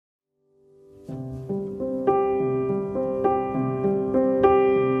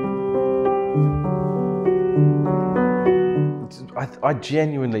I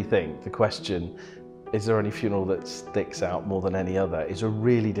genuinely think the question, is there any funeral that sticks out more than any other, is a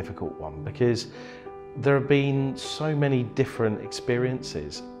really difficult one, because there have been so many different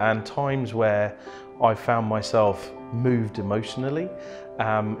experiences and times where I found myself moved emotionally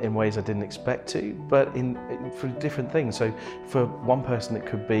in ways I didn't expect to, but for different things. So for one person it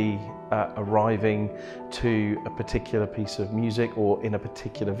could be arriving to a particular piece of music or in a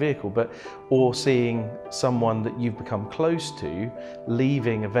particular vehicle, or seeing someone that you've become close to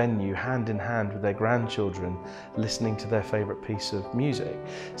leaving a venue hand in hand with their grandchildren, listening to their favourite piece of music.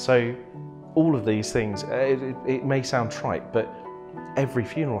 So all of these things, it may sound trite, but every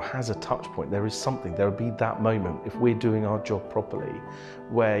funeral has a touch point. There is something, there will be that moment, if we're doing our job properly,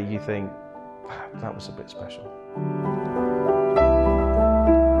 where you think, that was a bit special.